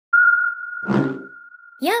Yum,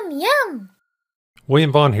 yum!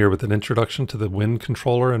 William Vaughn here with an introduction to the Wind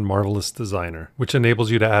Controller in Marvelous Designer, which enables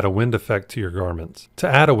you to add a wind effect to your garments. To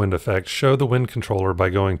add a wind effect, show the Wind Controller by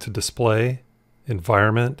going to Display,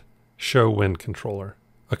 Environment, Show Wind Controller.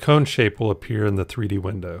 A cone shape will appear in the 3D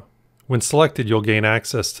window. When selected, you'll gain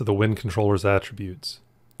access to the Wind Controller's attributes.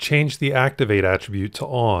 Change the Activate attribute to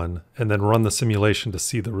On, and then run the simulation to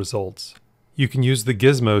see the results. You can use the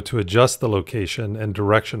gizmo to adjust the location and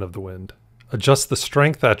direction of the wind. Adjust the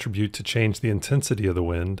Strength attribute to change the intensity of the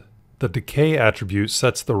wind. The Decay attribute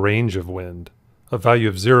sets the range of wind. A value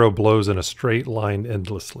of 0 blows in a straight line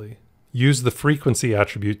endlessly. Use the Frequency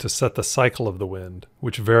attribute to set the cycle of the wind,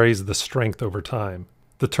 which varies the strength over time.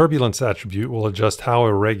 The Turbulence attribute will adjust how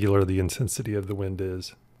irregular the intensity of the wind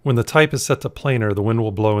is. When the type is set to planar, the wind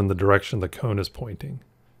will blow in the direction the cone is pointing.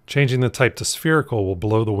 Changing the type to spherical will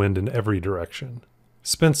blow the wind in every direction.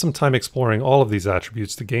 Spend some time exploring all of these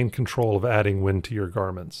attributes to gain control of adding wind to your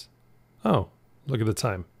garments. Oh, look at the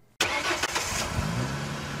time.